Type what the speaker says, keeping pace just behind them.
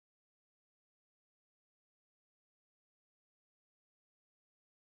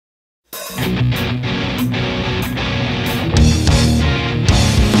Today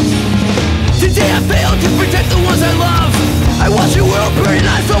I failed to protect the ones I love. I watch the world burn and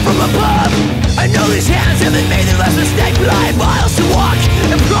I fell from above. I know these hands haven't made their last mistake, but I have miles to walk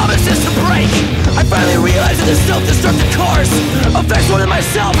and promises to break. I finally realized that this self-destructive course affects one of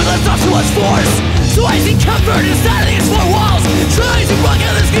myself and left off to one's force. So I seek comfort inside of these four walls, trying to rock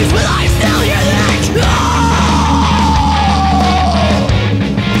out the schemes, but I still hear that call.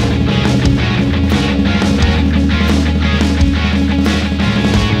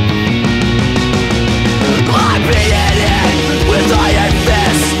 I'm beaten in with iron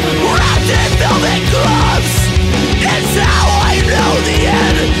fists, wrapped in velvet gloves. It's how I know the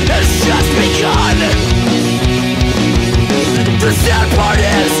end has just begun. The sad part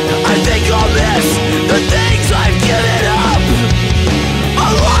is, I think I'll miss the things I've given up. A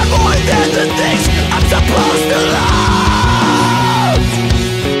lot more than the things I'm supposed to love.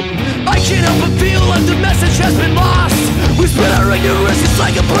 I can't help but feel like the message has been lost. We spread our ignorance, it's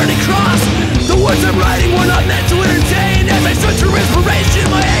like a burning cross. The words I'm writing were not meant to entertain as I search for inspiration.